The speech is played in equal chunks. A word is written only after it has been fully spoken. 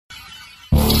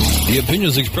The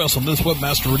opinions expressed on this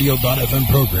WebmasterRadio.fm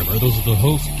program are those of the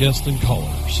host, guests, and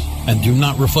callers, and do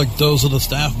not reflect those of the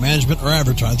staff, management, or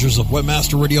advertisers of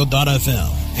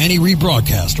WebmasterRadio.fm. Any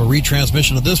rebroadcast or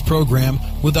retransmission of this program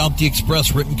without the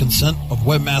express written consent of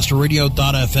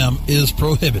WebmasterRadio.fm is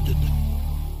prohibited.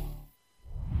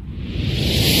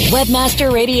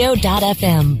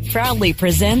 WebmasterRadio.fm proudly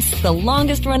presents the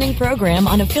longest-running program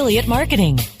on affiliate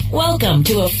marketing. Welcome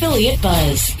to Affiliate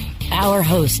Buzz. Our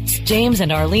hosts, James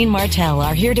and Arlene Martell,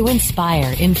 are here to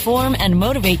inspire, inform, and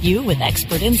motivate you with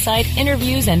expert insight,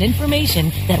 interviews, and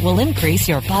information that will increase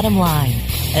your bottom line.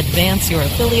 Advance your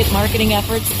affiliate marketing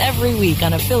efforts every week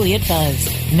on Affiliate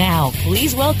Buzz. Now,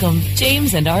 please welcome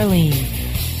James and Arlene.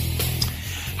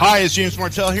 Hi, it's James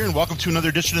Martell here, and welcome to another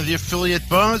edition of the Affiliate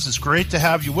Buzz. It's great to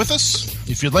have you with us.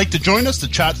 If you'd like to join us, the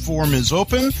chat forum is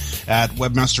open at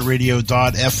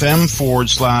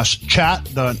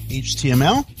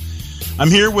webmasterradio.fm/chat.html. I'm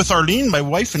here with Arlene, my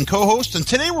wife and co-host, and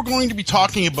today we're going to be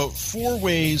talking about 4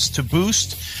 ways to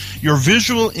boost your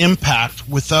visual impact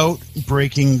without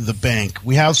breaking the bank.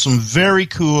 We have some very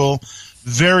cool,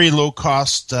 very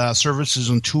low-cost services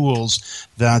and tools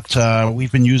that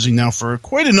we've been using now for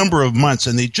quite a number of months,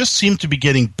 and they just seem to be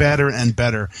getting better and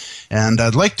better. And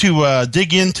I'd like to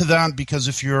dig into that because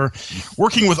if you're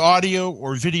working with audio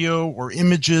or video or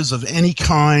images of any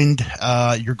kind,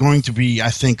 you're going to be,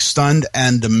 I think, stunned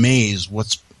and amazed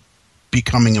what's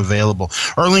becoming available.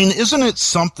 Arlene, isn't it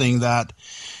something that,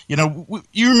 you know,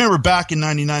 you remember back in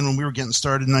 99 when we were getting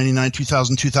started, 99,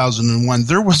 2000, 2001,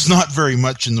 there was not very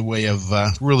much in the way of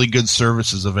really good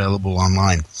services available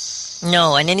online.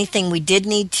 No, and anything we did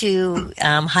need to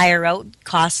hire out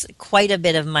cost quite a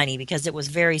bit of money because it was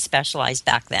very specialized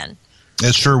back then.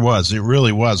 It sure was. It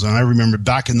really was. And I remember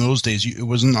back in those days, it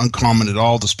wasn't uncommon at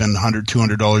all to spend $100,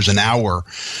 $200 an hour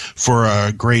for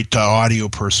a great audio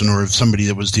person or somebody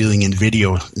that was dealing in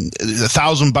video.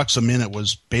 $1,000 a minute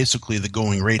was basically the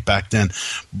going rate back then.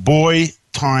 Boy,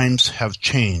 times have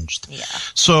changed. Yeah.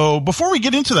 So before we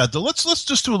get into that, though, let's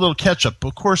just do a little catch-up.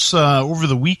 Of course, over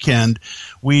the weekend,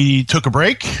 we took a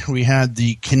break. We had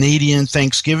the Canadian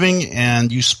Thanksgiving,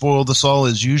 and you spoiled us all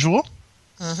as usual.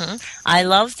 Mm-hmm. I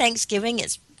love Thanksgiving.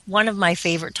 It's one of my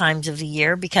favorite times of the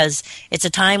year because it's a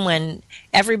time when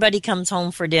everybody comes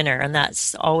home for dinner, and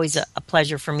that's always a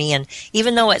pleasure for me. And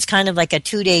even though it's kind of like a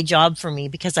 2-day job for me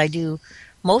because I do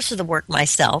most of the work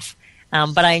myself,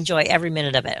 but I enjoy every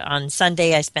minute of it. On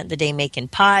Sunday, I spent the day making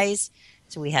pies.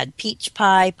 So we had peach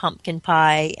pie, pumpkin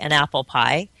pie, and apple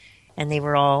pie, and they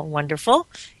were all wonderful.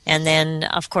 And then,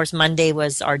 of course, Monday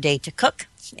was our day to cook,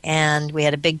 and we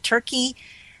had a big turkey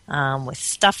with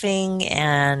stuffing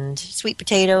and sweet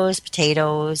potatoes,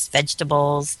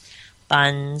 vegetables,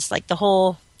 buns, like the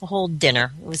whole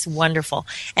dinner. It was wonderful.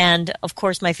 And, of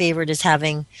course, my favorite is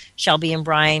having Shelby and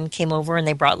Brian came over, and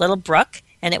they brought little Brooke,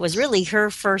 and it was really her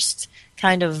first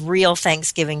kind of real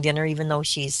Thanksgiving dinner, even though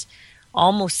she's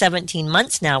almost 17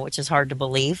 months now, which is hard to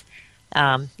believe.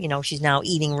 You know, she's now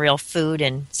eating real food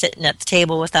and sitting at the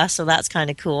table with us, so that's kind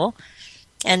of cool.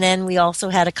 And then we also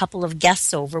had a couple of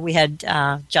guests over. We had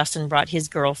Justin brought his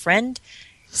girlfriend.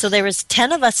 So there was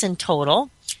 10 of us in total.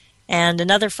 And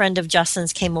another friend of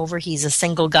Justin's came over. He's a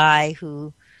single guy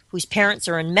whose parents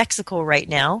are in Mexico right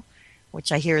now,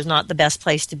 which I hear is not the best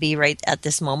place to be right at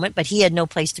this moment. But he had no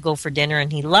place to go for dinner,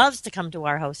 and he loves to come to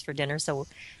our house for dinner, so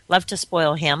love to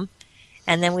spoil him.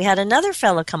 And then we had another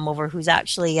fellow come over who's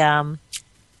actually a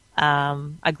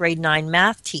grade 9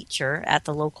 math teacher at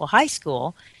the local high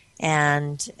school.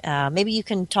 And maybe you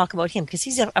can talk about him because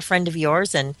he's a friend of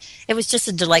yours, and it was just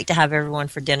a delight to have everyone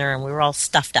for dinner, and we were all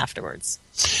stuffed afterwards.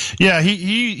 Yeah,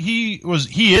 he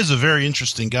is a very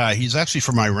interesting guy. He's actually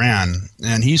from Iran,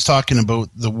 and he's talking about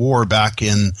the war back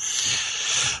in,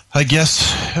 I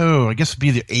guess it'd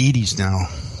be the 80s now.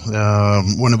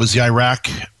 When it was the Iraq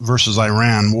versus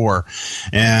Iran war.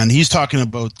 And he's talking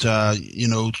about,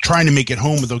 trying to make it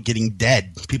home without getting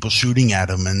dead, people shooting at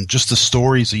him, and just the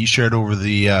stories that he shared over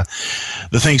the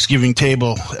Thanksgiving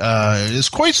table is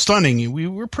quite stunning.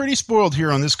 We're pretty spoiled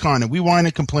here on this continent. We whine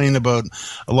and complain about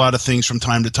a lot of things from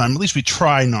time to time. At least we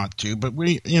try not to, but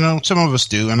some of us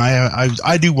do. And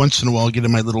I do once in a while get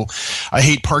in my little, I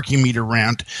hate parking meter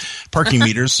rant, parking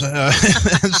meters,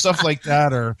 and stuff like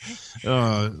that, or,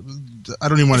 I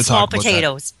don't even want to talk about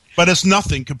potatoes. That. But it's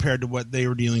nothing compared to what they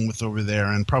were dealing with over there,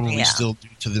 and probably still do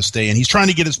to this day. And he's trying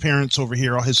to get his parents over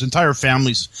here. His entire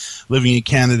family's living in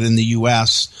Canada and the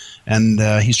U.S., and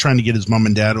he's trying to get his mom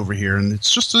and dad over here. And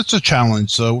it's a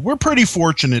challenge. So we're pretty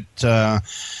fortunate to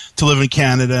live in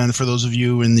Canada. And for those of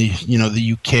you in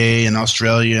the UK and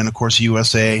Australia and, of course,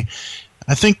 USA,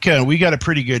 I think we got it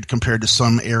pretty good compared to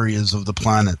some areas of the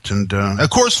planet. And, of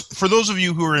course, for those of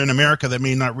you who are in America that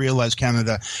may not realize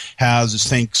Canada has its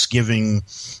Thanksgiving,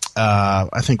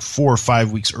 I think 4 or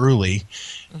 5 weeks early.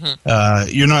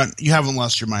 Mm-hmm. You haven't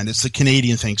lost your mind. It's the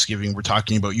Canadian Thanksgiving we're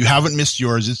talking about. You haven't missed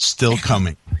yours. It's still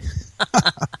coming.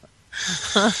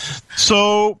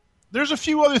 So there's a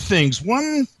few other things.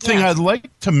 One thing I'd like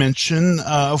to mention,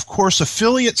 of course,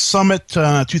 Affiliate Summit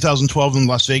 2012 in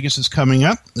Las Vegas is coming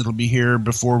up. It'll be here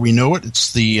before we know it.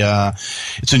 It's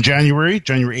in January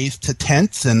 8th to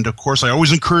 10th. And, of course, I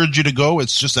always encourage you to go.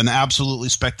 It's just an absolutely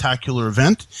spectacular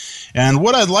event. And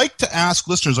what I'd like to ask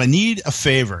listeners, I need a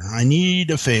favor.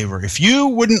 If you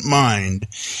wouldn't mind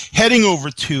heading over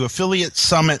to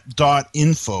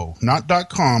affiliatesummit.info, not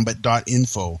 .com, but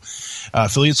 .info,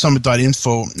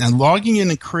 affiliatesummit.info, and logging in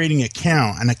and creating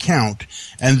an account,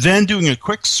 and then doing a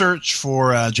quick search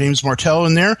for James Martell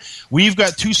in there. We've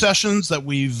got 2 sessions that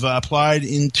we've applied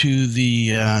into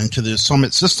the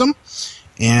Summit system,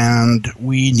 and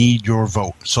we need your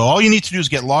vote. So all you need to do is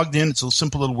get logged in. It's a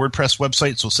simple little WordPress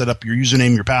website, so set up your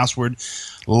username, your password,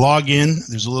 log in.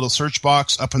 There's a little search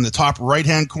box up in the top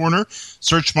right-hand corner.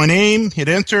 Search my name, hit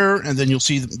enter, and then you'll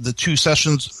see the 2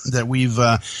 sessions that we've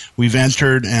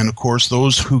entered. And, of course,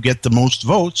 those who get the most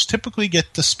votes typically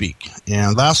get to speak.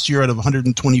 And last year, out of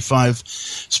 125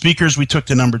 speakers, we took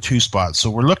the number 2 spot. So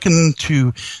we're looking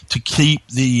to keep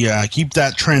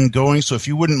that trend going. So if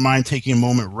you wouldn't mind taking a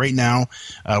moment right now,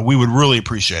 we would really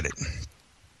appreciate it.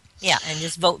 Yeah, and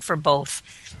just vote for both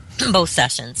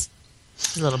sessions.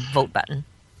 A little vote button.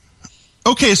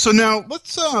 Okay, so now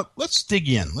let's dig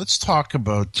in. Let's talk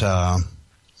about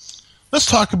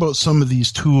some of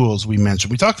these tools we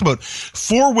mentioned. We talked about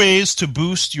 4 ways to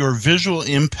boost your visual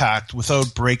impact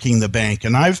without breaking the bank.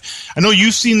 And I know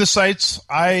you've seen the sites.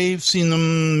 I've seen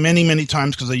them many, many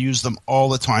times because I use them all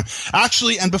the time.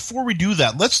 Actually, and before we do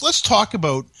that, let's talk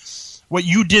about what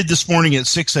you did this morning at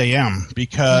 6 a.m.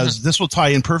 because this will tie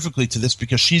in perfectly to this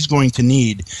because she's going to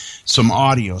need some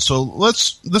audio. So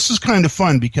this is kind of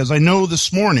fun because I know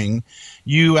this morning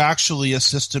you actually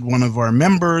assisted one of our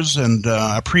members and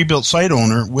a pre-built site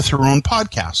owner with her own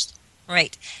podcast.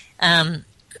 Right.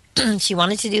 She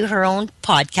wanted to do her own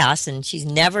podcast, and she's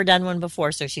never done one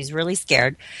before, so she's really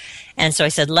scared. And so I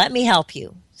said, let me help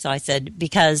you. So I said,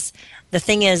 because the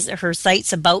thing is, her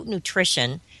site's about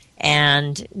nutrition,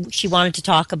 and she wanted to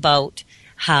talk about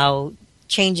how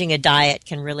changing a diet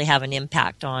can really have an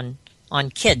impact on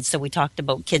kids. So we talked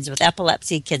about kids with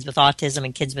epilepsy, kids with autism,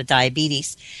 and kids with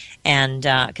diabetes. And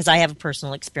because I have a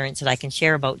personal experience that I can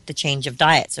share about the change of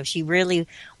diet. So she really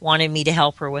wanted me to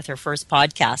help her with her first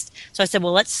podcast. So I said,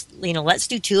 well, let's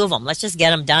do 2 of them. Let's just get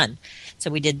them done.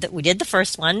 So we did the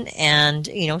first one, and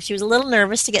she was a little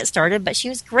nervous to get started, but she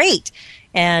was great.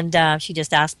 And she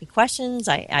just asked me questions.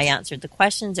 I answered the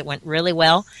questions. It went really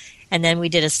well. And then we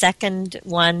did a second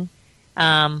one,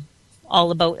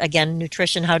 all about, again,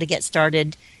 nutrition, how to get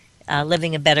started,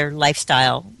 living a better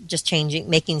lifestyle, just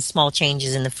making small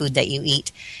changes in the food that you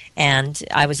eat. And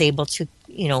I was able to,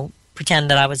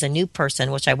 pretend that I was a new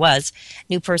person, which I was,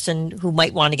 new person who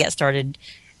might want to get started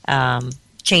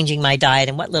changing my diet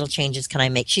and what little changes can I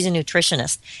make. She's a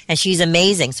nutritionist, and she's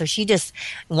amazing. So she just,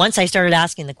 once I started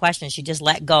asking the questions, she just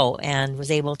let go and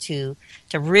was able to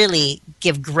really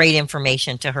give great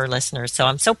information to her listeners. So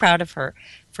I'm so proud of her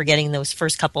for getting those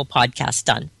first couple podcasts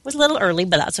done. It was a little early,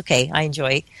 but that's okay. I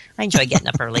enjoy getting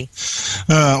up early.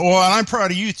 Well, and I'm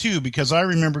proud of you too, because I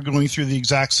remember going through the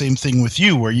exact same thing with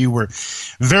you, where you were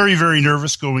very, very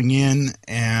nervous going in,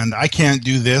 and I can't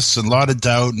do this, and a lot of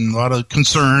doubt and a lot of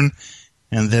concern.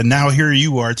 And then now here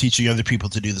you are teaching other people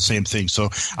to do the same thing.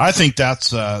 So I think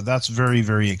that's very,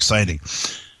 very exciting.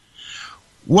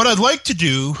 What I'd like to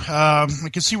do, I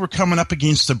can see we're coming up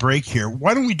against the break here.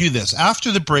 Why don't we do this?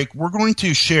 After the break, we're going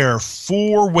to share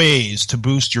 4 ways to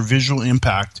boost your visual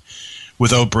impact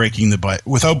without breaking the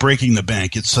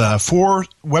bank. It's 4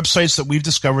 websites that we've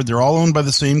discovered. They're all owned by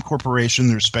the same corporation.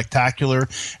 They're spectacular,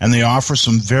 and they offer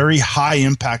some very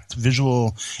high-impact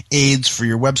visual aids for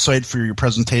your website, for your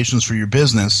presentations, for your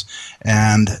business.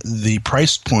 And the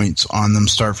price points on them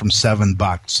start from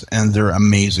 $7, and they're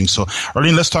amazing. So,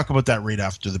 Arlene, let's talk about that right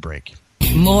after the break.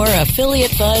 More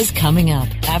Affiliate Buzz coming up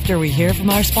after we hear from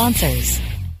our sponsors.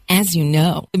 As you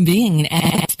know, being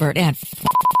an expert at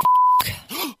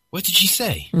What did she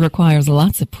say? Requires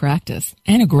lots of practice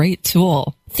and a great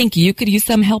tool. Think you could use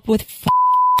some help with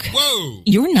Whoa!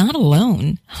 You're not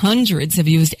alone. Hundreds have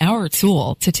used our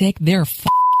tool to take their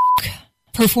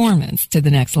performance to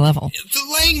the next level.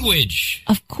 The language!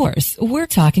 Of course, we're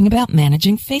talking about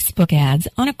managing Facebook ads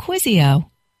on Acquisio.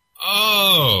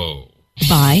 Oh.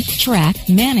 Buy, track,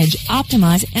 manage,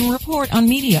 optimize, and report on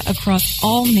media across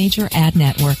all major ad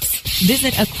networks.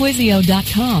 Visit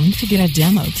Acquisio.com to get a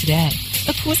demo today.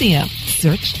 Acquisio.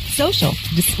 Search, social,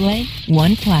 display,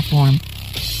 one platform.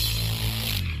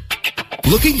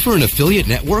 Looking for an affiliate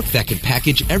network that can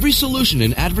package every solution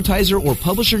an advertiser or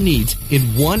publisher needs in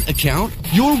one account?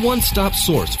 Your one-stop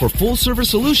source for full-service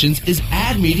solutions is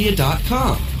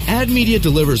AdMedia.com. AdMedia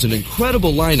delivers an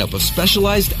incredible lineup of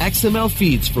specialized XML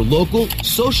feeds for local,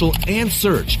 social, and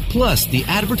search, plus the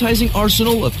advertising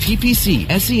arsenal of PPC,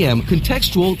 SEM,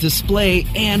 contextual, display,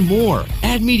 and more.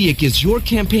 AdMedia gives your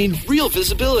campaign real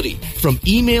visibility, from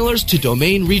emailers to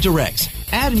domain redirects.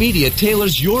 AdMedia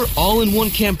tailors your all-in-one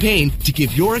campaign to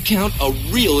give your account a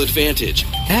real advantage.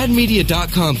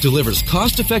 AdMedia.com delivers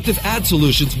cost-effective ad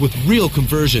solutions with real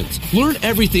conversions. Learn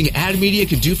everything AdMedia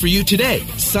can do for you today.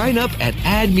 Sign up at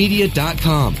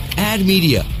AdMedia.com.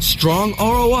 AdMedia. Strong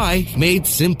ROI made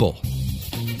simple.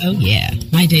 Oh yeah,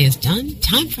 my day is done.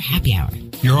 Time for happy hour.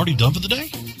 You're already done for the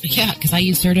day? Yeah, because I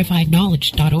use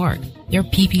CertifiedKnowledge.org. Their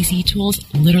PPC tools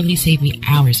literally save me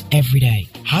hours every day.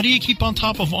 How do you keep on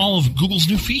top of all of Google's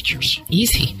new features?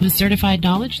 Easy. With Certified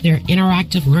Knowledge, their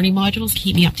interactive learning modules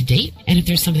keep me up to date. And if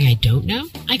there's something I don't know,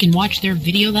 I can watch their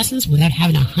video lessons without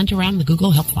having to hunt around the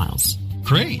Google Help files.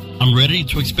 Great. I'm ready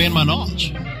to expand my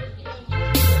knowledge.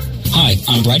 Hi,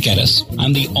 I'm Brad Geddes.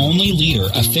 I'm the only leader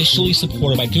officially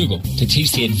supported by Google to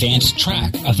teach the advanced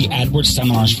track of the AdWords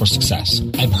Seminars for Success.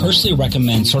 I personally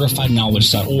recommend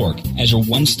CertifiedKnowledge.org as your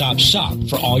one-stop shop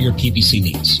for all your PPC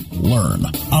needs. Learn,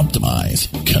 optimize,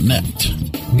 connect.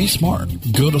 Be smart.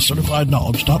 Go to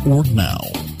CertifiedKnowledge.org now.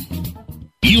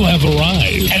 You have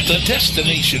arrived at the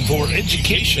destination for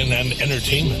education and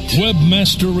entertainment.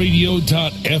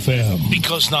 Webmasterradio.fm.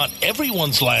 Because not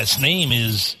everyone's last name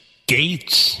is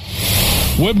Gates.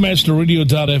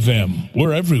 Webmasterradio.fm.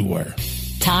 We're everywhere.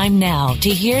 Time now to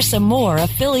hear some more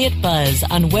affiliate buzz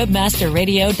on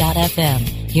Webmasterradio.fm.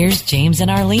 Here's James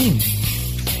and Arlene.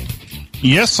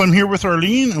 Yes, I'm here with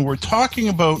Arlene, and we're talking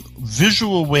about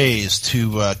visual ways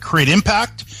to create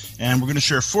impact. And we're going to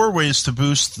share 4 ways to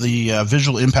boost the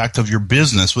visual impact of your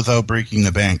business without breaking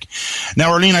the bank.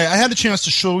 Now, Arlene, I had a chance to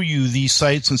show you these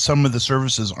sites and some of the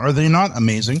services. Are they not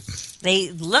amazing? They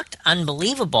looked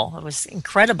unbelievable. It was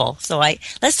incredible. So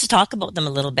let's talk about them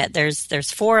a little bit.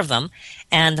 There's 4 of them.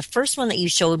 And the first one that you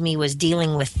showed me was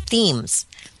dealing with themes.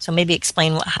 So maybe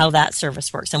explain how that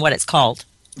service works and what it's called.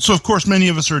 So, of course, many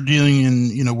of us are dealing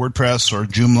in, WordPress or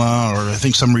Joomla, or I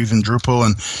think some are even Drupal,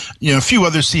 and, a few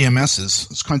other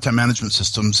CMSs, it's content management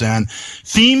systems. And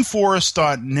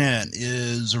ThemeForest.net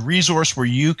is a resource where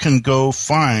you can go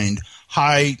find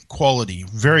high quality,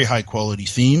 very high quality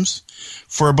themes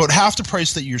for about half the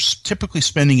price that you're typically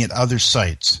spending at other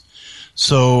sites.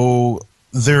 So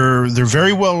they're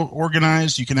very well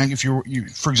organized. You can,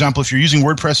 for example, if you're using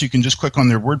WordPress, you can just click on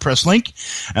their WordPress link,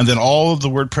 and then all of the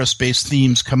WordPress-based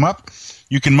themes come up.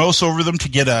 You can mouse over them to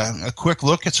get a quick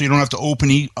look, so you don't have to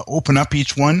open up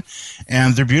each one.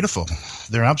 And they're beautiful.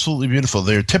 They're absolutely beautiful.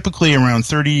 They're typically around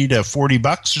 $30 to $40.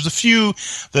 There's a few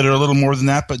that are a little more than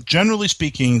that, but generally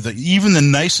speaking, even the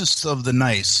nicest of the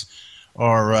nice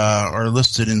are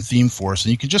listed in ThemeForest,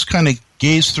 and you can just kind of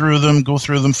gaze through them, go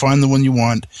through them, find the one you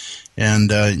want,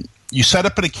 and you set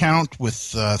up an account with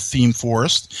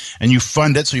ThemeForest, and you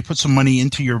fund it. So you put some money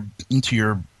into your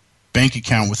bank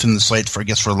account within the site,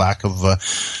 for lack of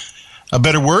a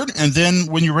better word. And then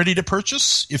when you're ready to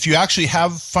purchase, if you actually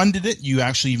have funded it, you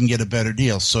actually even get a better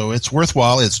deal. So it's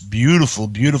worthwhile. It's beautiful,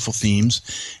 beautiful themes,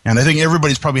 and I think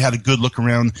everybody's probably had a good look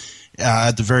around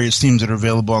at the various themes that are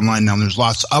available online now. There's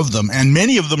lots of them, and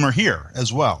many of them are here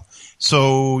as well.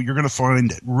 So you're going to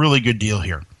find a really good deal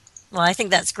here. Well, I think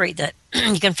that's great that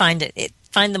you can find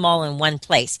them all in one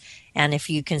place. And if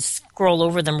you can scroll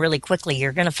over them really quickly,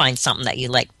 you're going to find something that you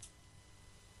like.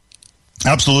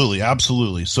 Absolutely,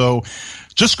 absolutely. So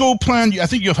just go plan. I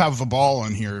think you'll have a ball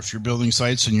on here if you're building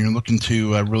sites and you're looking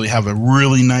to really have a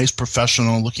really nice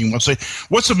professional-looking website.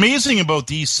 What's amazing about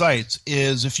these sites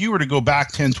is if you were to go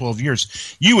back 10, 12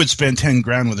 years, you would spend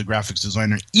 $10,000 with a graphics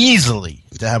designer easily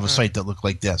to have a site that looked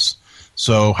like this.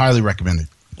 So highly recommended.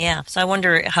 Yeah, so I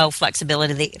wonder how flexible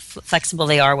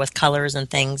they are with colors and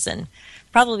things, and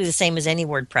probably the same as any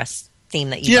WordPress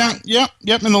theme that you buy. Yeah.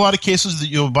 In a lot of cases that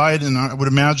you'll buy it, and I would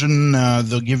imagine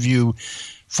they'll give you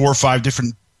 4 or 5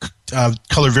 different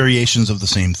color variations of the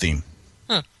same theme.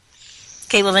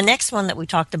 Okay, well, the next one that we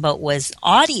talked about was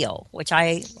audio, which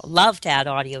I love to add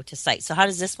audio to sites. So how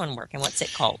does this one work, and what's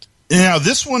it called? Now,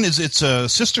 this one it's a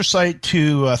sister site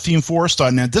to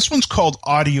ThemeForest.net. This one's called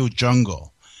Audio Jungle.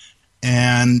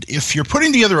 And if you're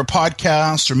putting together a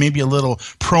podcast or maybe a little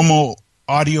promo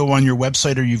audio on your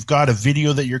website, or you've got a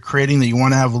video that you're creating that you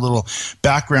want to have a little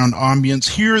background ambience,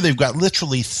 here they've got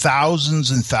literally thousands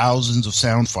and thousands of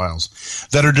sound files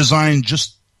that are designed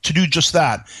just to do just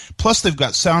that. Plus, they've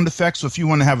got sound effects. So if you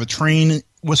want to have a train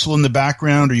whistle in the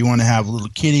background, or you want to have a little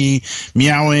kitty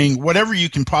meowing, whatever you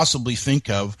can possibly think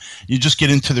of, you just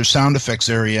get into their sound effects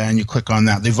area and you click on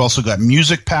that. They've also got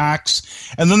music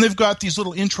packs, and then they've got these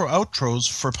little intro outros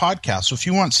for podcasts. So if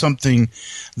you want something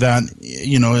that,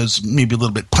 you know, is maybe a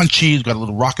little bit punchy, it's got a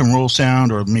little rock and roll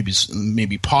sound, or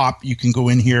maybe pop, you can go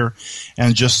in here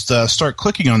and just start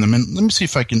clicking on them. And let me see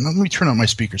if I can, let me turn on my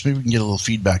speakers. Maybe we can get a little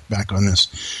feedback back on this.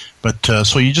 But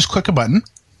so you just click a button.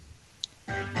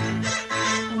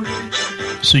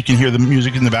 So you can hear the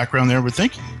music in the background there, I would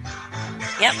think.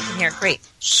 Yep, I hear it great.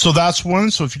 So that's one.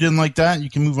 So if you didn't like that,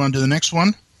 you can move on to the next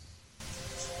one.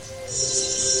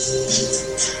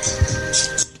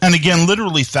 And again,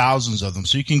 literally thousands of them.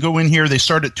 So you can go in here. They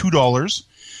start at $2.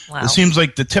 Wow. It seems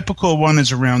like the typical one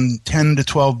is around $10 to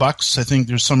 $12. I think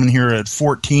there's some in here at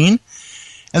 $14.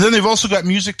 And then they've also got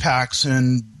music packs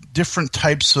and different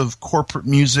types of corporate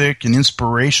music and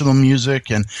inspirational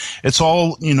music, and it's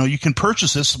all, you know, you can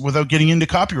purchase this without getting into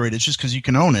copyright. It's just because you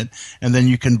can own it, and then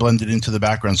you can blend it into the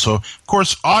background. So, of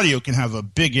course, audio can have a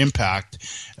big impact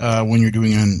when you're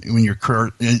doing when you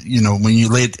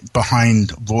lay it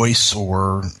behind voice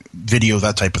or video,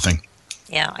 that type of thing.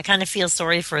 Yeah, I kind of feel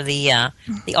sorry for the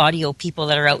audio people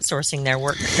that are outsourcing their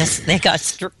work. They got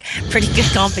pretty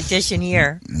good competition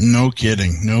here. No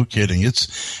kidding.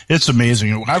 It's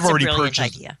amazing. I've already purchased.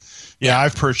 Idea. Yeah,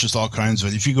 I've purchased all kinds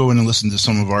of it. If you go in and listen to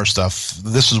some of our stuff,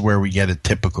 this is where we get it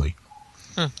typically.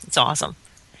 It's awesome.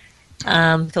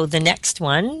 So the next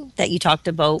one that you talked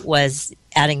about was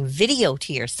adding video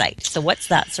to your site. So what's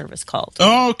that service called?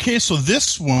 Okay, so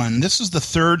this is the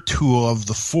third tool of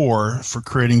the 4 for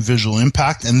creating visual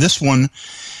impact, and this one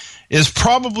is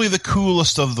probably the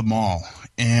coolest of them all,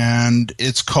 and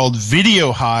it's called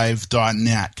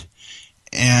videohive.net.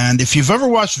 And if you've ever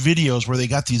watched videos where they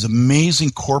got these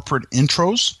amazing corporate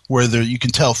intros where you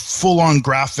can tell full-on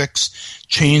graphics,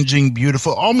 changing,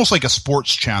 beautiful, almost like a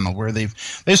sports channel where they've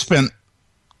spent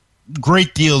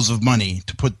great deals of money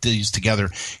to put these together.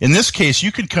 In this case,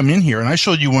 you could come in here, and I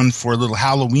showed you one for a little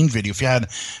Halloween video. If you had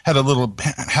a little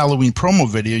Halloween promo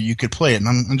video, you could play it. And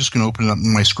I'm just going to open it up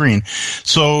on my screen.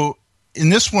 So in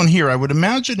this one here, I would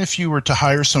imagine if you were to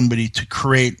hire somebody to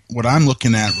create what I'm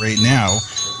looking at right now,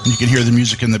 and you can hear the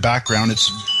music in the background,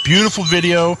 it's beautiful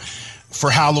video for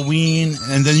Halloween,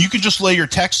 and then you could just lay your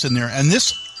text in there. And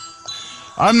this,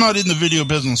 I'm not in the video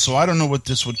business, so I don't know what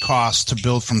this would cost to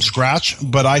build from scratch,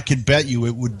 but I could bet you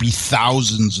it would be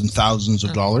thousands and thousands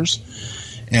of dollars,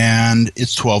 and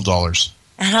it's $12.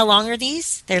 And how long are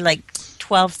these? They're like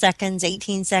 12 seconds,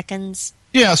 18 seconds?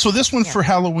 Yeah, so this one for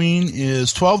Halloween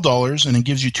is $12, and it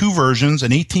gives you 2 versions,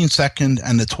 an 18-second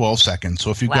and a 12-second.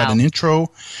 So if you've got an intro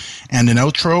and an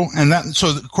outro, and that, so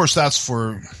of course that's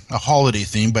for a holiday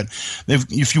theme, but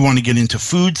if you want to get into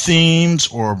food themes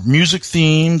or music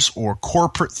themes or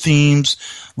corporate themes,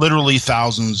 literally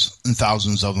thousands and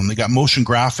thousands of them. They got motion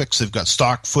graphics, they've got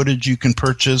stock footage you can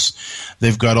purchase,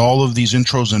 they've got all of these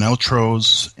intros and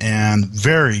outros, and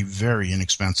very, very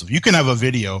inexpensive. You can have a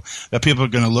video that people are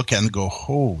going to look at and go,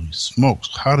 holy smokes,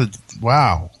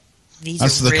 wow.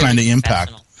 That's the really kind of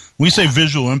impact. When we say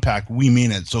visual impact, we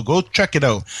mean it. So go check it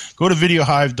out. Go to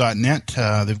videohive.net.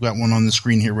 They've got one on the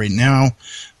screen here right now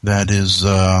that is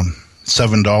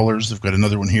 $7. They've got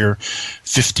another one here,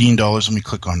 $15. Let me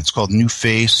click on it. It's called New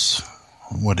Face.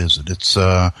 What is it? It's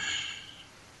Audio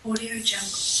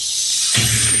Jungle.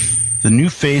 The New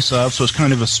Face of, so it's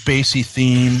kind of a spacey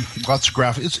theme, lots of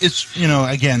graphics. It's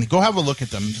again, go have a look at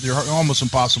them. They're almost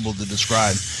impossible to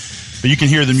describe. But you can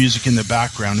hear the music in the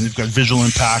background, and they've got visual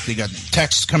impact. They got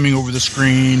text coming over the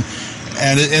screen,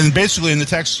 and basically in the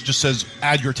text it just says,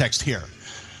 add your text here.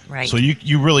 Right. So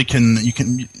you really can,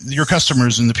 your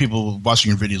customers and the people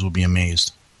watching your videos will be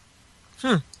amazed.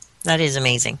 That is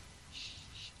amazing.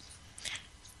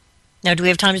 Now, do we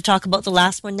have time to talk about the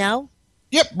last one now?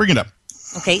 Yep, bring it up.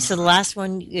 Okay, so the last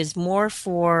one is more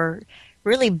for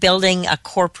really building a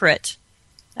corporate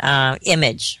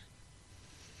image.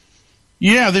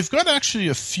 Yeah, they've got actually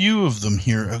a few of them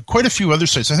here. Quite a few other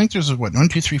sites. I think there's 1,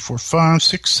 2, 3, 4, 5,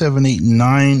 6, 7, 8,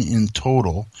 9 in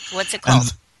total. What's it called?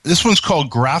 And this one's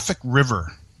called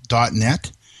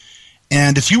graphicriver.net.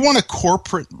 And if you want a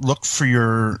corporate look for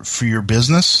your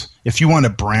business, if you want a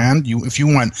brand, if you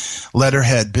want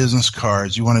letterhead business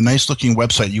cards, you want a nice looking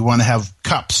website, you want to have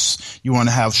cups, you want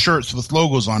to have shirts with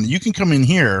logos on it, you can come in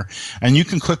here and you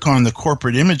can click on the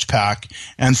corporate image pack,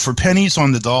 and for pennies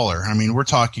on the dollar, I mean, we're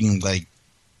talking like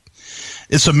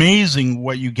it's amazing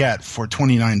what you get for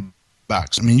 $29. I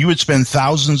mean, you would spend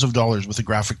thousands of dollars with a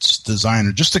graphics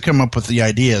designer just to come up with the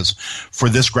ideas for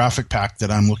this graphic pack that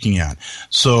I'm looking at.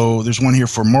 So there's one here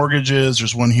for mortgages.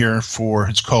 There's one here for,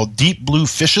 it's called Deep Blue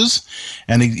Fishes.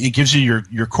 And it gives you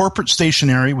your corporate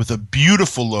stationery with a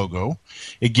beautiful logo.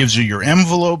 It gives you your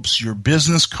envelopes, your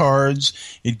business cards.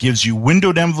 It gives you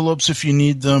windowed envelopes if you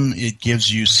need them. It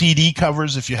gives you CD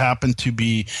covers if you happen to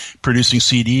be producing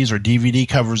CDs, or DVD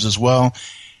covers as well.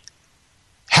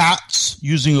 Hats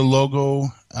using a logo,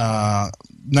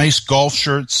 nice golf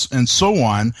shirts, and so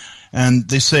on. And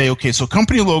they say, okay, so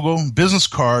company logo, business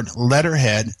card,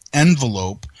 letterhead,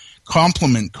 envelope,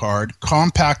 compliment card,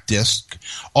 compact disc,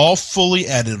 all fully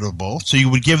editable. So you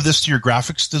would give this to your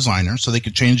graphics designer so they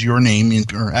could change your name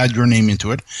or add your name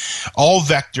into it. All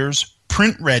vectors,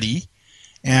 print ready,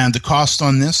 and the cost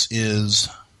on this is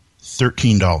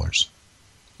 $13.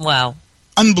 Wow.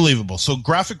 Unbelievable. So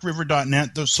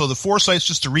graphicriver.net. So the 4 sites,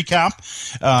 just to recap,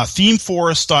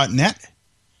 themeforest.net,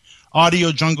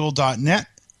 audiojungle.net,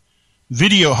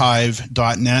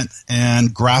 videohive.net,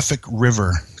 and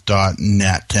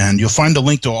graphicriver.net. And you'll find a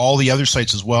link to all the other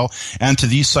sites as well, and to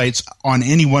these sites on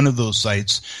any one of those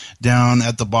sites down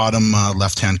at the bottom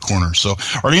left-hand corner. So,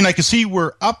 Arlene, I can see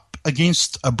we're up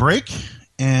against a break.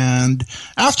 And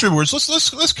afterwards,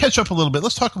 let's catch up a little bit.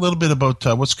 Let's talk a little bit about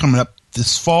what's coming up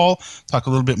this fall. Talk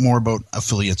a little bit more about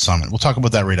Affiliate Summit. We'll talk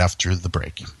about that right after the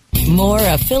break. More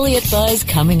Affiliate Buzz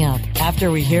coming up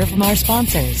after we hear from our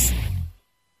sponsors.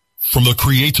 From the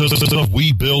creators of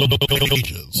We Build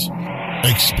Pages,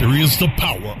 experience the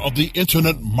power of the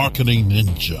Internet Marketing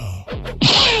Ninja.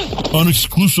 An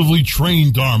exclusively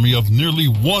trained army of nearly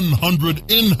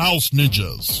 100 in-house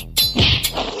ninjas.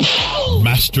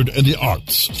 Mastered in the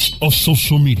arts of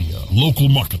social media, local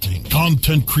marketing,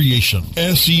 content creation,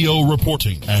 SEO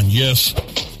reporting, and yes,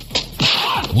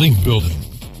 link building.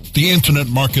 The Internet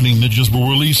Marketing Ninjas will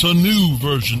release a new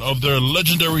version of their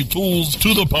legendary tools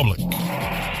to the public.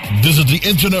 Visit the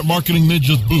Internet Marketing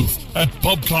Ninjas booth at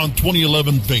PubCon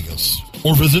 2011 Vegas,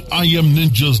 or visit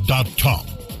imninjas.com.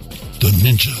 The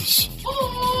ninjas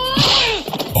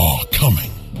are coming.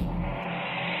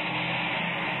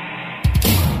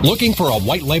 Looking for a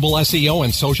white label SEO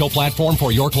and social platform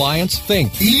for your clients?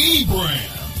 Think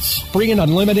eBrands. Free and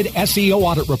unlimited SEO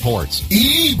audit reports.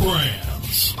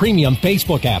 eBrands. Premium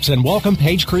Facebook apps and welcome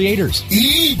page creators.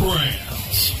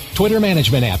 eBrands. Twitter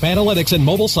management app, analytics, and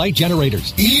mobile site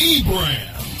generators.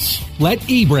 eBrands. Let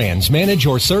eBrands manage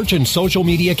your search and social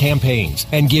media campaigns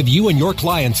and give you and your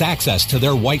clients access to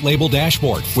their white label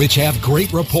dashboard, which have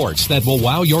great reports that will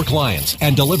wow your clients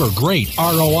and deliver great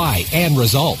ROI and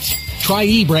results. Try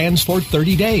eBrands for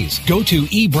 30 days. Go to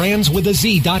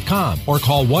eBrandsWithAZ.com or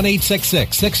call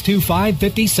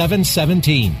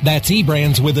 1-866-625-5717. That's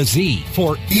eBrands with a Z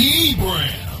for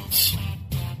eBrands.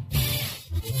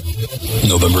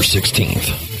 November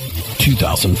 16th,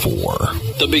 2004.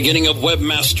 The beginning of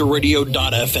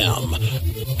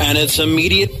WebmasterRadio.fm and its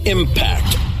immediate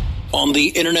impact on the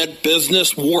internet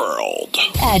business world.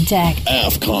 AdTech,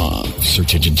 AFCON,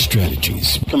 Search Engine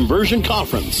Strategies, Conversion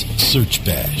Conference, Search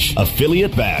Bash,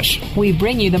 Affiliate Bash. we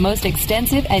bring you the most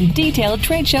extensive and detailed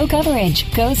trade show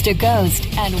coverage, coast to coast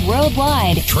and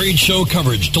worldwide, Trade show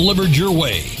coverage delivered your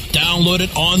way. Download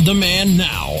it on demand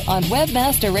now on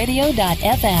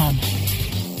WebmasterRadio.fm.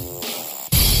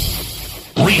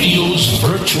 Radio's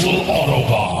virtual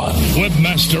Autobahn.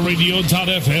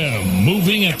 WebmasterRadio.fm.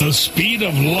 Moving at the speed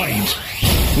of light.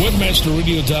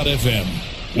 WebmasterRadio.fm.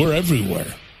 We're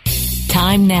everywhere.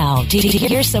 Time now to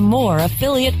hear some more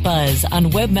Affiliate Buzz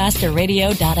on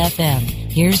WebmasterRadio.fm.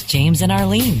 Here's James and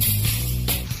Arlene.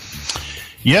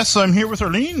 Yes, I'm here with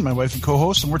Arlene, my wife and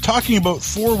co-host, and we're talking about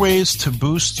 4 ways to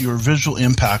boost your visual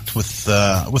impact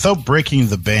without breaking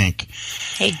the bank.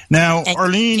 Hey, now,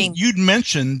 Arlene, you'd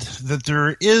mentioned that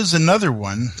there is another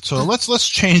one, so let's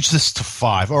change this to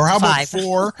 5. Or how about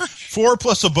 4? 4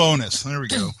 plus a bonus. There we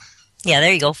go. Yeah,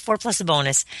 there you go. 4 plus a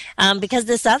bonus. Because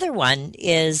this other one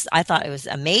I thought it was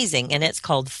amazing, and it's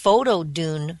called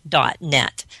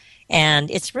photodune.net.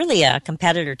 And it's really a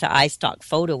competitor to iStock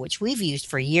Photo, which we've used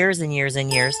for years and years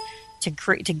and years to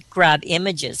grab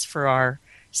images for our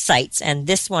sites. And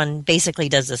this one basically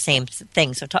does the same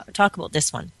thing. So talk about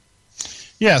this one.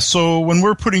 Yeah, so when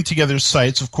we're putting together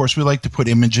sites, of course, we like to put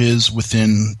images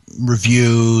within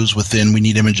reviews, we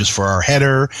need images for our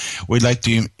header. We'd like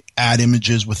to add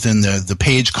images within the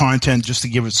page content just to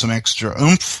give it some extra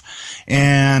oomph.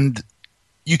 And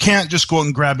you can't just go out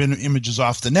and grab images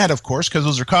off the net, of course, because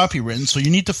those are copywritten. So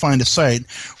you need to find a site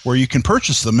where you can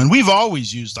purchase them. And we've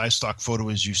always used iStock Photo,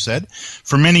 as you said,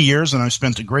 for many years, and I've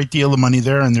spent a great deal of money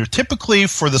there. And they're typically,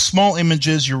 for the small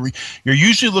images, you're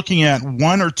usually looking at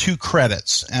 1 or 2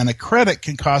 credits, and a credit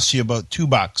can cost you about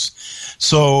 $2.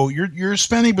 So you're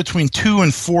spending between $2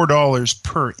 and $4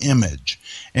 per image.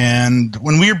 And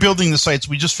when we were building the sites,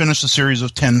 we just finished a series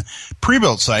of 10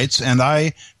 pre-built sites, and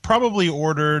I probably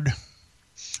ordered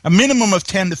a minimum of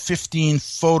 10 to 15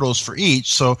 photos for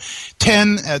each. So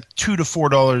 10 at $2 to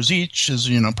 $4 each is,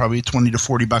 probably $20 to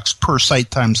 $40 per site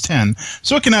times 10.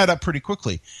 So it can add up pretty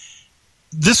quickly.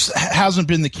 This hasn't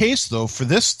been the case, though, for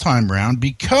this time around,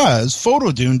 because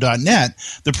Photodune.net,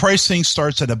 the pricing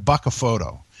starts at $1 a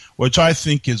photo, which I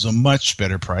think is a much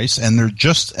better price, and they're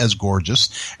just as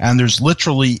gorgeous. And there's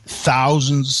literally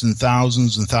thousands and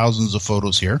thousands and thousands of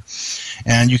photos here.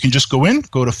 And you can just go to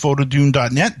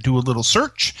Photodune.net, do a little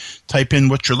search, type in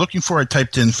what you're looking for. I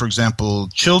typed in, for example,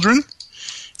 children.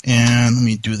 And let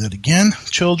me do that again.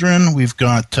 Children, we've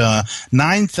got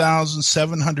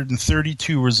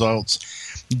 9,732 results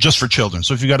just for children.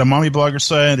 So if you got a mommy blogger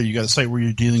site, or you got a site where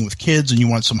you're dealing with kids and you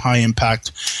want some high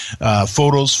impact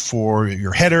photos for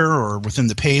your header or within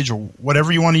the page or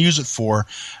whatever you want to use it for,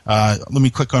 let me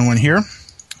click on one here.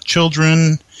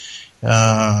 Children,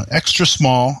 extra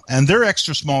small, and their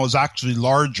extra small is actually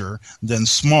larger than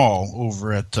small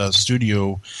over at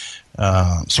iStock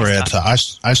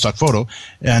Photo,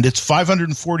 and it's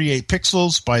 548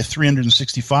 pixels by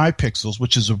 365 pixels,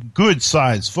 which is a good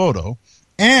size photo.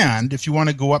 And if you want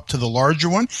to go up to the larger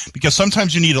one, because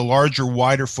sometimes you need a larger,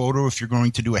 wider photo if you're going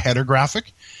to do a header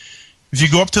graphic. If you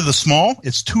go up to the small,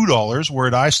 it's $2, where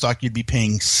at iStock you'd be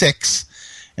paying $6.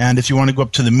 And if you want to go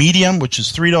up to the medium, which is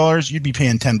 $3, you'd be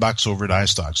paying $10 over at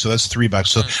iStock. So that's $3.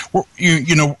 So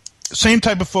same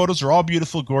type of photos. They're all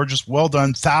beautiful, gorgeous, well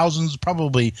done. Thousands,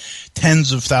 probably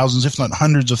tens of thousands, if not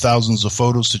hundreds of thousands of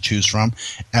photos to choose from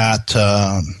at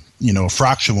a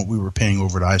fraction what we were paying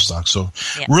over at iStock. So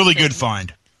really good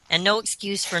find. And no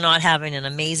excuse for not having an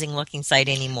amazing looking site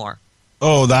anymore.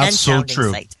 Oh, that's so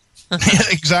true. Site.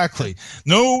 Exactly.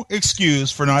 No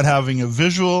excuse for not having a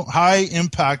high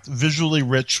impact, visually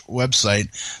rich website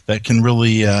that can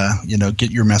really,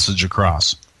 get your message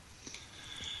across.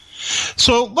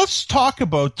 So let's talk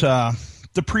about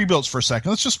the pre-builts for a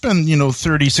second. Let's just spend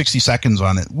 30, 60 seconds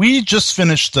on it. We just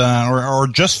finished or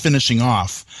just finishing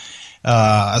off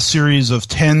a series of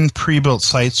 10 pre-built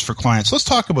sites for clients. Let's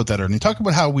talk about that, Ernie. Talk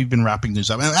about how we've been wrapping these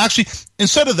up. And actually,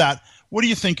 instead of that, what do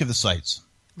you think of the sites?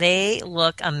 They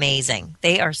look amazing.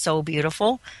 They are so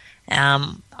beautiful.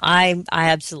 I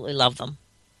absolutely love them.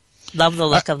 Love the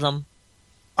look of them.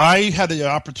 I had the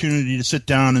opportunity to sit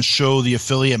down and show the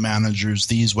affiliate managers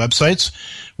these websites.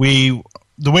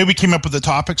 The way we came up with the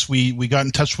topics, we got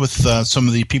in touch with some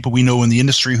of the people we know in the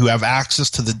industry who have access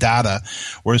to the data,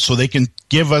 so they can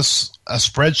give us a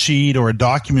spreadsheet or a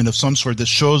document of some sort that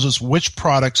shows us which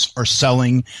products are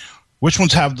selling, which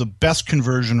ones have the best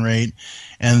conversion rate.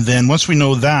 And then once we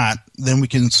know that, then we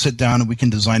can sit down and we can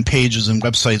design pages and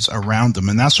websites around them.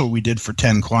 And that's what we did for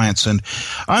 10 clients. And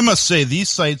I must say, these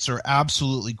sites are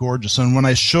absolutely gorgeous. And when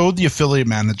I showed the affiliate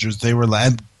managers, they were,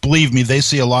 and believe me, they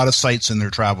see a lot of sites in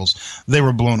their travels. They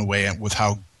were blown away with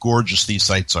how gorgeous these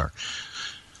sites are.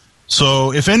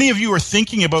 So if any of you are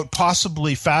thinking about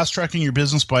possibly fast-tracking your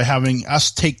business by having us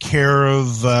take care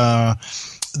of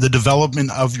the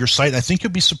development of your site, I think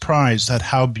you'll be surprised at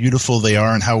how beautiful they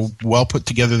are and how well put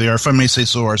together they are, if I may say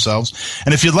so ourselves.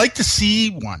 And if you'd like to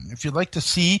see one, if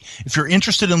you're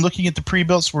interested in looking at the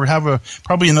pre-builts, we have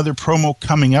probably another promo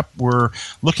coming up. We're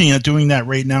looking at doing that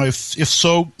right now. If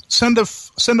so, send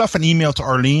off an email to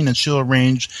Arlene, and she'll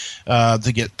arrange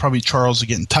to get probably Charles to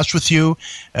get in touch with you,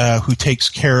 who takes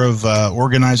care of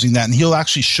organizing that, and he'll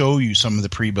actually show you some of the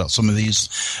pre-built, some of these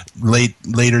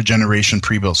later generation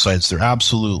pre-built sites. They're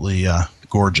absolutely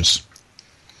gorgeous.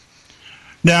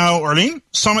 Now, Arlene,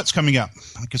 Summit's coming up.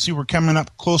 I can see we're coming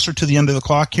up closer to the end of the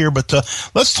clock here, but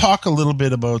let's talk a little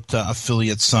bit about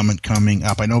Affiliate Summit coming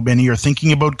up. I know many are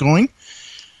thinking about going.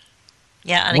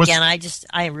 Yeah, and again,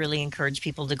 I really encourage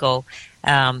people to go.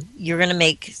 You're going to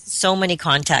make so many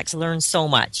contacts, learn so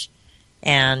much,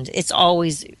 and it's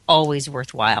always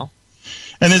worthwhile.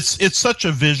 And it's such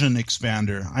a vision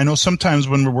expander. I know sometimes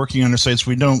when we're working on our sites,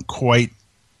 we don't quite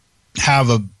have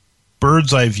a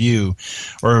bird's eye view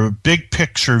or a big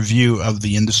picture view of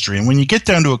the industry. And when you get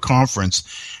down to a conference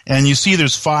and you see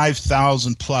there's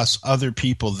 5,000 plus other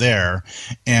people there,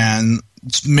 and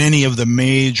many of the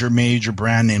major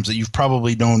brand names that you've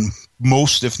probably known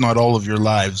most, if not all of your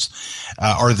lives,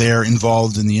 are there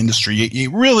involved in the industry. It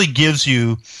really gives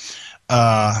you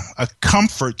a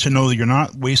comfort to know that you're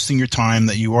not wasting your time,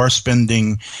 that you are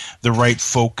spending the right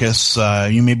focus.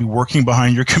 You may be working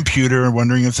behind your computer and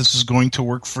wondering if this is going to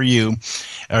work for you.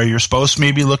 Or your spouse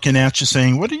may be looking at you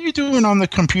saying, what are you doing on the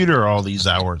computer all these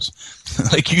hours?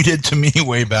 Like you did to me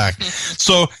way back.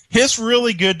 So it's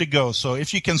really good to go. So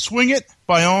if you can swing it,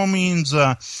 by all means,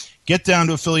 get down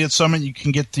to Affiliate Summit. You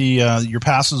can get your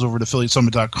passes over to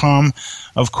affiliatesummit.com,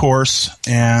 of course.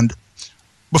 And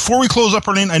before we close up,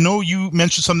 Arlene, I know you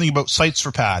mentioned something about Sites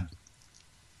for Pad.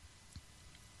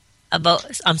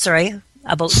 About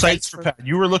Sites for Pad.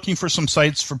 You were looking for some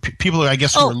sites for people, I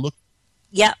guess, who are looking.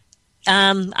 Yeah.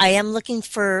 I am looking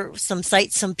for some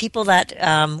sites, some people that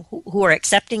who are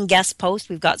accepting guest posts.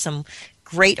 We've got some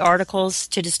great articles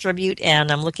to distribute,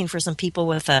 and I'm looking for some people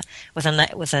with a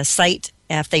site.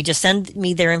 If they just send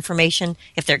me their information,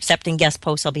 if they're accepting guest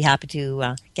posts, I'll be happy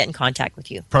to get in contact with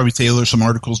you. Probably tailor some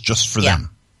articles just for them.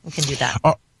 We can do that.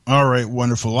 All right,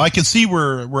 wonderful. I can see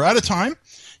we're out of time.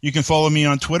 You can follow me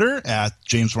on Twitter at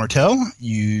James Martell.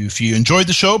 If you enjoyed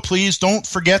the show, please don't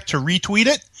forget to retweet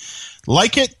it,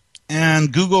 like it,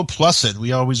 and Google Plus it.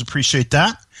 We always appreciate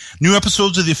that. New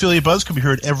episodes of the Affiliate Buzz can be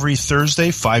heard every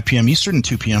Thursday, 5 p.m. Eastern and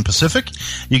 2 p.m. Pacific.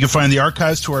 You can find the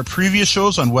archives to our previous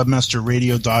shows on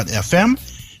webmasterradio.fm,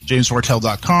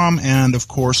 jamesmartell.com, and, of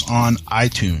course, on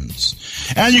iTunes.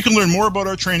 And you can learn more about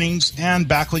our trainings and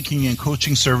backlinking and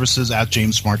coaching services at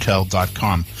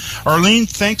jamesmartell.com. Arlene,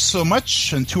 thanks so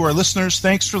much. And to our listeners,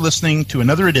 thanks for listening to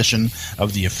another edition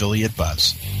of the Affiliate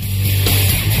Buzz.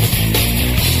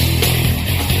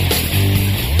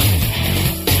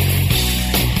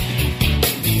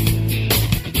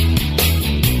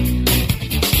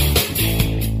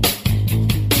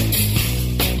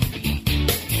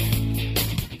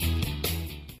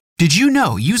 Did you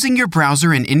know using your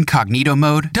browser in incognito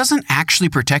mode doesn't actually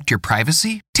protect your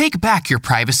privacy? Take back your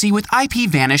privacy with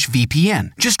IPVanish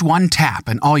VPN. Just one tap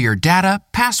and all your data,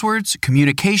 passwords,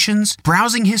 communications,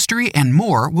 browsing history, and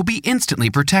more will be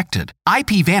instantly protected.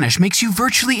 IPVanish makes you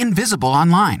virtually invisible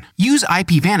online. Use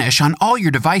IPVanish on all your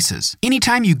devices,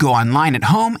 anytime you go online at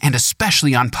home, and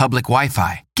especially on public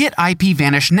Wi-Fi. Get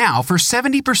IPVanish now for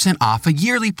 70% off a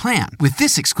yearly plan with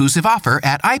this exclusive offer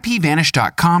at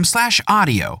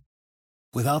ipvanish.com/audio.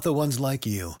 Without the ones like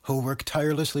you, who work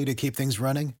tirelessly to keep things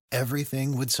running,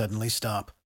 everything would suddenly stop.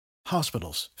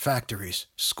 Hospitals, factories,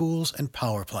 schools, and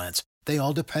power plants, they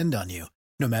all depend on you.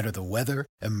 No matter the weather,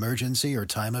 emergency, or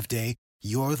time of day,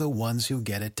 you're the ones who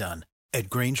get it done. At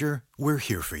Grainger, we're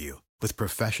here for you with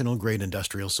professional-grade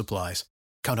industrial supplies.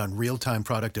 Count on real-time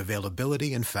product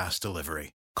availability and fast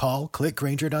delivery. Call, click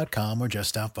Grainger.com, or just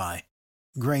stop by.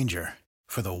 Grainger,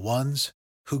 for the ones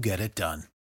who get it done.